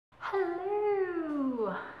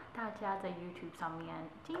Hello， 大家在 YouTube 上面，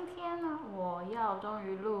今天呢，我要终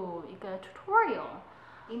于录一个 tutorial。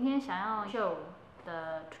今天想要 show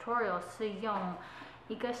的 tutorial 是用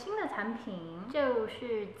一个新的产品，就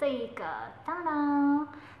是这个，当当，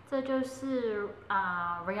这就是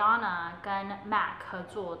Rihanna 跟 M.A.C 合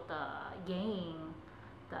作的眼影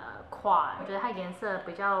的quad，我觉得它颜色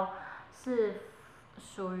比较是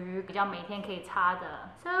属于比较每天可以擦的。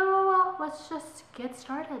So let's just get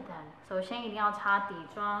started then。首先一定要擦底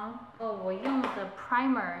妆。我用的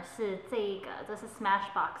primer 是这个，这是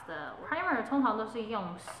Smashbox 的 primer， 通常都是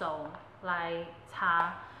用手来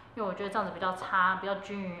擦，因为我觉得这样子比较擦比较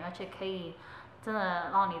均匀，而且可以真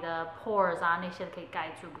的让你的 pores 啊那些可以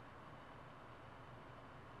盖住。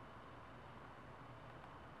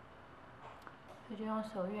所以就用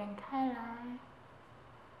手晕开来。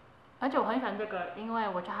而且我很喜欢这个，因为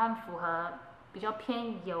我觉得它很符合比较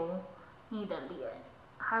偏油腻的脸，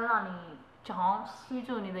它会让你就好像吸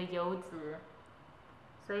住你的油脂，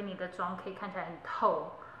所以你的妆可以看起来很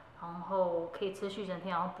透，然后可以持续整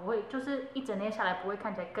天，然后不会就是一整天下来不会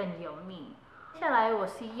看起来更油腻。接下来我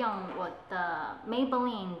是用我的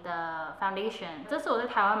Maybelline 的 foundation， 这是我在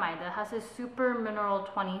台湾买的，它是 Super Mineral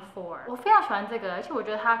 24。我非常喜欢这个，而且我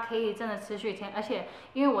觉得它可以真的持续一天，而且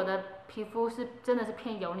因为我的皮肤是真的是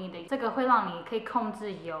偏油腻的，这个会让你可以控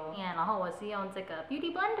制油。然后我是用这个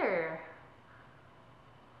Beauty Blender，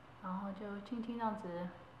 然后就轻轻这样子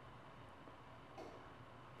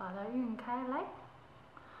把它晕开来。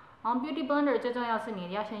然后 Beauty Blender 最重要是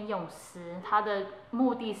你要先用湿，它的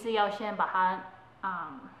目的是要先把它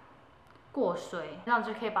过水，这样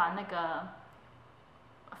就可以把那个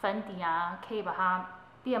粉底啊，可以把它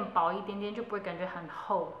变薄一点点，就不会感觉很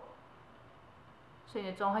厚，所以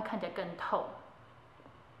你的妆会看起来更透。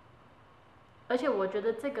而且我觉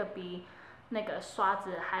得这个比那个刷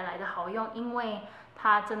子还来得好用，因为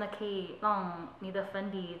它真的可以让你的粉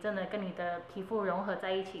底真的跟你的皮肤融合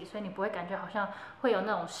在一起，所以你不会感觉好像会有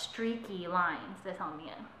那种 streaky lines 在上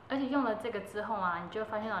面。而且用了这个之后啊，你就会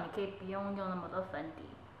发现到你可以不用那么多粉底，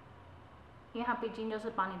因为它毕竟就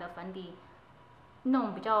是把你的粉底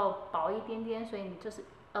弄比较薄一点点，所以你就是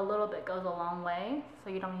a little bit goes a long way, so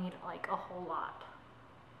you don't need like a whole lot。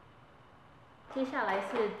接下来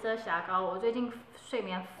是遮瑕膏，我最近睡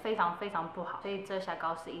眠非常不好，所以遮瑕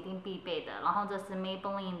膏是一定必备的。然后这是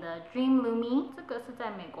Maybelline 的 Dream Lumi， 这个是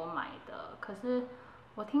在美国买的，可是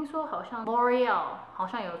我听说好像 L'Oreal 好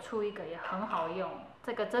像有出一个也很好用。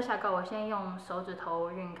这个遮瑕膏我先用手指头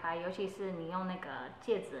晕开，尤其是你用那个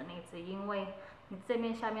戒指的那只，因为你这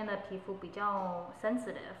边下面的皮肤比较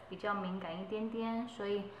sensitive， 比较敏感一点点，所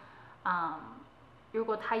以如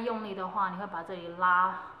果太用力的话，你会把这里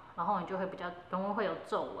拉。然后你就会比较容易会有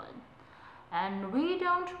皱纹 ，and we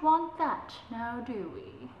don't want that now, do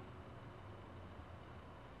we？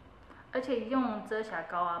 而且用遮瑕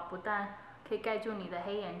膏啊，不但可以盖住你的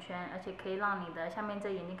黑眼圈，而且可以让你的下面这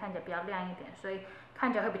眼睛看起来比较亮一点，所以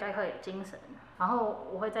看起来会比较有精神。然后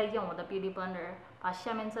我会再用我的 Beauty Blender 把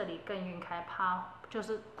下面这里更晕开，怕就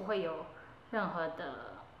是不会有任何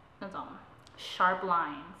的那种 sharp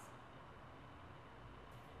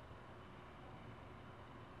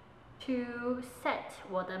lines。To set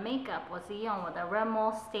我的 makeup， 我是用我的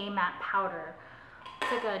Rimmel Stay Matte Powder。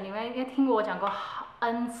这个你们应该听过我讲过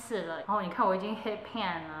N 次了。然后你看我已经 hit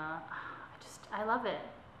pan 了 ，I love it。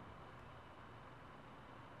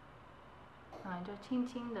你就轻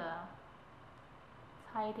轻的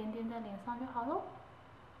擦一点点在脸上就好咯。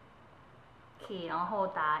OK， 然后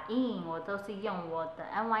打阴影我都是用我的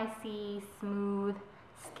M.A.C Smooth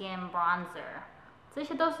Skin Bronzer， 这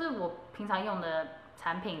些都是我平常用的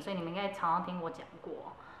产品，所以你们应该常常听我讲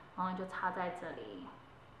过。然后就插在这里，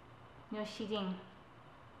你就吸进，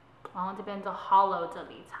然后这边就 hollow 这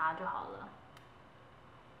里擦就好了。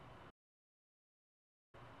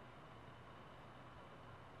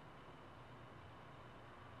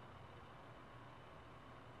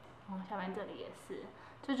然后下面这里也是，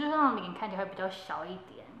这就是让脸看起来会比较小一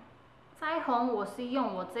点。腮红我是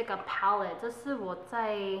用我这个 palette， 这是我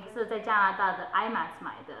在加拿大的 M.A.C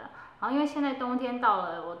买的。然后因为现在冬天到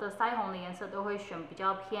了，我的腮红的颜色都会选比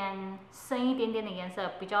较偏深一点点的颜色，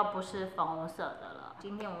比较不是粉红色的了。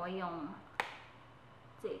今天我会用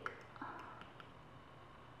这个，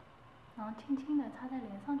然后轻轻的擦在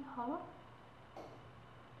脸上就好了。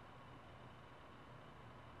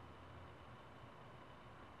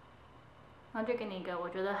然后就给你一个我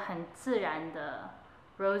觉得很自然的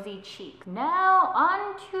rosy cheek。Now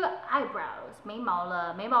on to eyebrows， 眉毛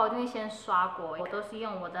了。眉毛我一定会先刷过，我都是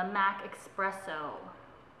用我的 M.A.C Espresso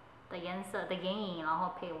的颜色的眼影，然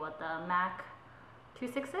后配我的 M.A.C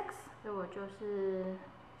 266，所以我就是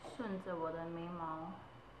顺着我的眉毛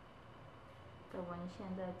的文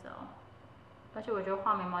献在找，而且我觉得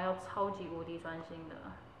画眉毛要超级无敌专心的。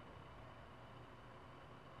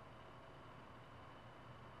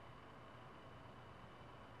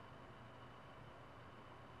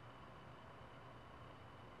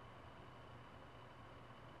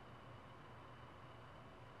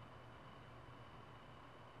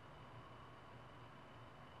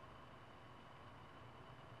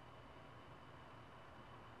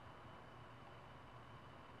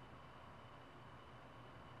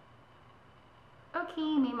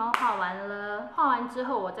OK， 眉毛画完了，画完之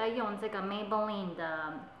后我再用这个 Maybelline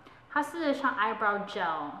的，它是像 eyebrow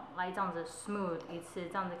gel 来这样子 smooth 一次，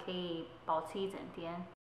这样子可以保持一整天。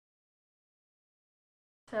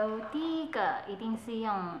So 第一个一定是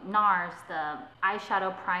用 NARS 的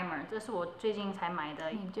eyeshadow primer， 这是我最近才买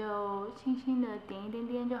的，你就轻轻的点一点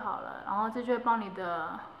点就好了，然后这就会帮你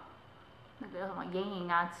的那个什么眼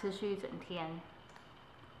影啊持续一整天。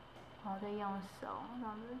然后再用手这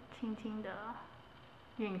样子轻轻的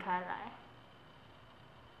晕开来。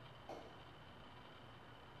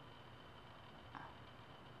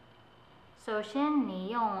首先，你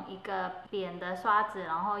用一个扁的刷子，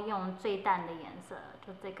然后用最淡的颜色，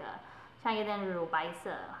就这个，像有点乳白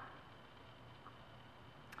色，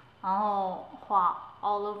然后画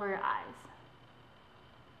all over your eyes。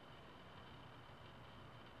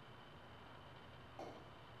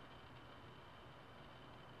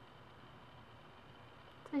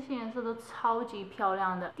这些颜色都超级漂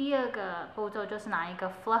亮的。第二个步骤就是拿一个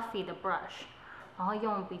fluffy 的 brush， 然后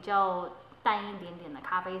用比较淡一点点的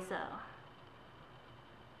咖啡色，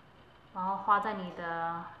然后画在你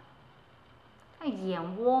的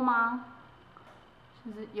眼窝吗？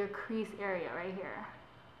就是 your crease area right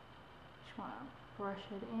here。Just wanna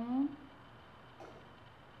brush it in。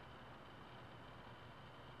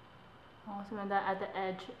然后这边在 at the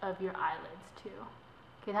edge of your eyelids too，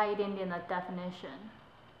 给它一点点的 definition。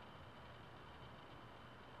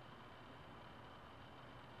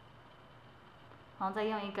然后再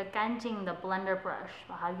用一个干净的 blender brush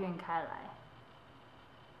把它晕开来。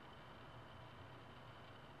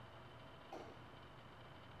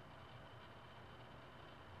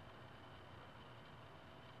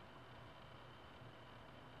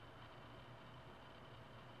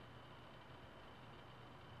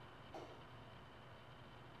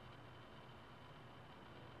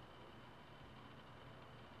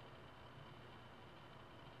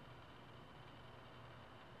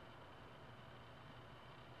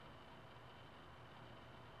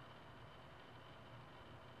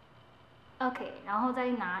OK， 然后再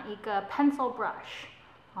拿一个 pencil brush，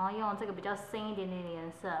 然后用这个比较深一点点的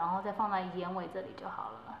颜色，然后再放在眼尾这里就好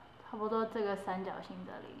了，差不多这个三角形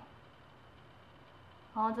这里。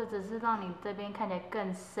然后这只是让你这边看起来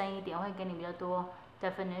更深一点，会给你比较多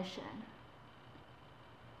definition。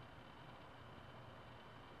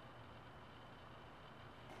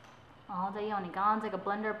然后再用你刚刚这个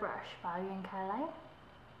blender brush 把它晕开来。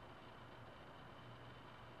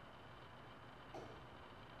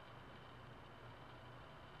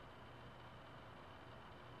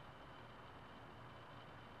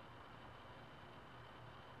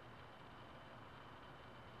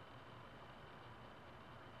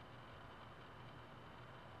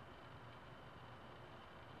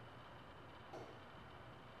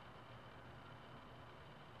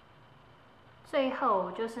最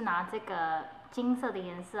后就是拿这个金色的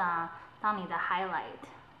颜色啊，当你的 highlight，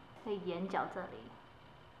 在眼角这里，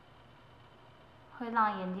会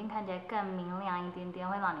让眼睛看起来更明亮一点点，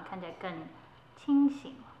会让你看起来更清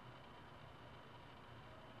醒。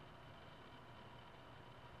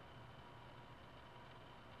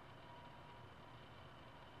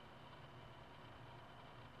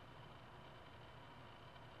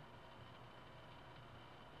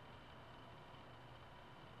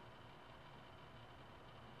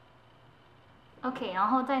OK， 然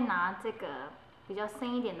后再拿这个比较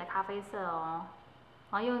深一点的咖啡色哦，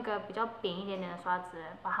然后用一个比较扁一点点的刷子，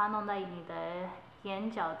把它弄在你的眼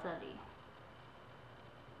角这里。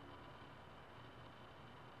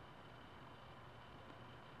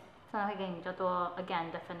这样会给你比较多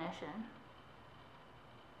again definition。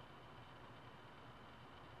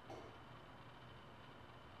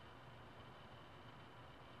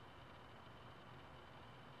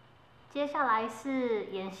接下来是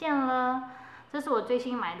眼线了，这是我最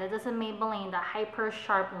新买的，这是 Maybelline 的 Hyper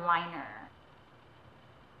Sharp Liner。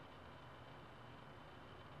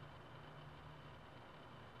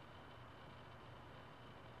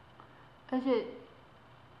而且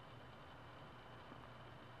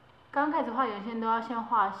刚开始画眼线都要先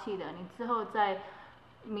画细的，你之后再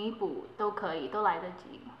弥补都可以，都来得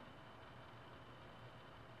及。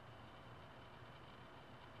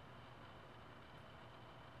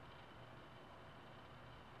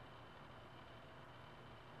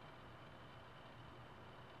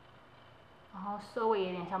稍微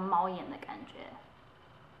有点像猫眼的感觉。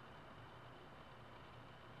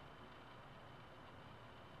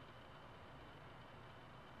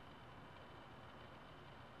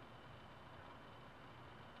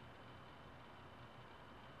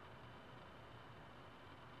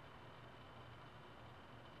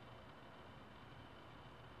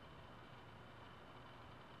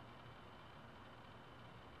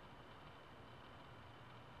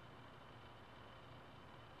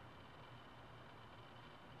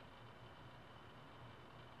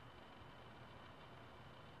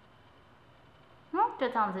就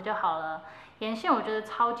这样子就好了。眼线我觉得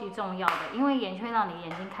超级重要的，因为眼线会让你眼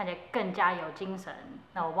睛看起来更加有精神。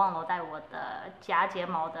那我忘了带我的夹睫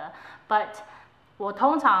毛的 ，but 我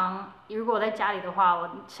通常如果我在家里的话，我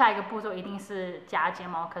下一个步骤一定是夹睫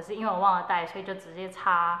毛。可是因为我忘了带，所以就直接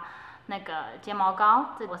擦那个睫毛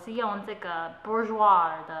膏。我是用这个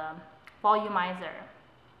Bourjois 的 Volumizer，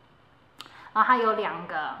 然后它有2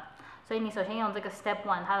个，所以你首先用这个 Step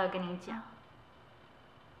 1， 它有跟你讲。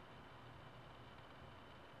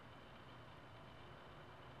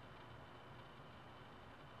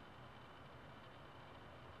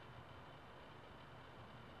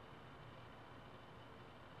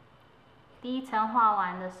第1层画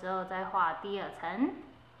完的时候，再画第2层，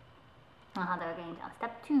然后他会跟你讲 Step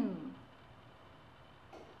 2，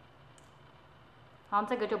 然后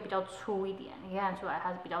这个就比较粗一点，你可以看出来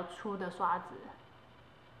它是比较粗的刷子。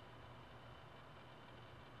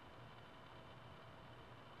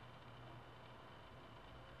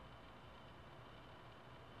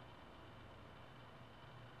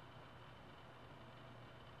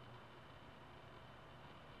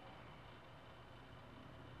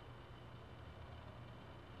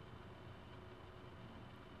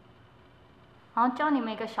然后教你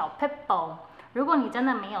们一个小 pebble， 如果你真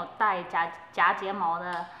的没有带夹睫毛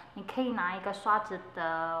的，你可以拿一个刷子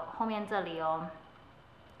的后面这里哦，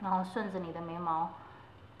然后顺着你的眉毛，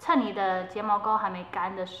趁你的睫毛膏还没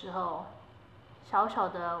干的时候，小小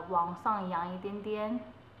的往上扬一点点，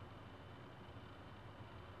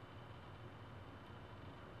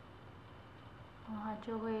然后它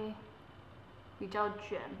就会比较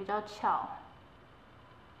卷，比较翘。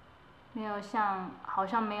没有好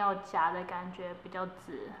像没有夹的感觉，比较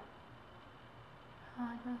直。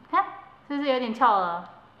看，是不是有点翘了？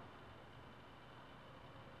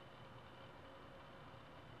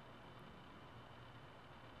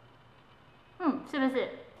是不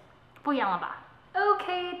是不一样了吧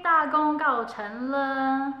 ？OK， 大功告成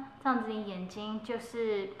了。这样子你眼睛就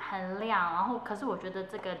是很亮，然后可是我觉得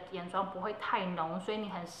这个眼妆不会太浓，所以你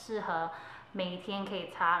很适合每天可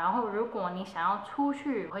以擦。然后如果你想要出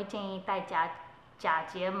去，我会建议带假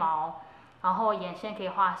睫毛，然后眼线可以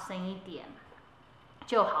画深一点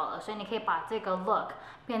就好了。所以你可以把这个 look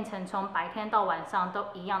变成从白天到晚上都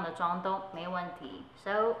一样的妆都没问题。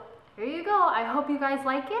So here you go. I hope you guys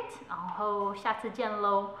like it. 然后下次见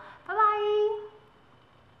喽，拜拜。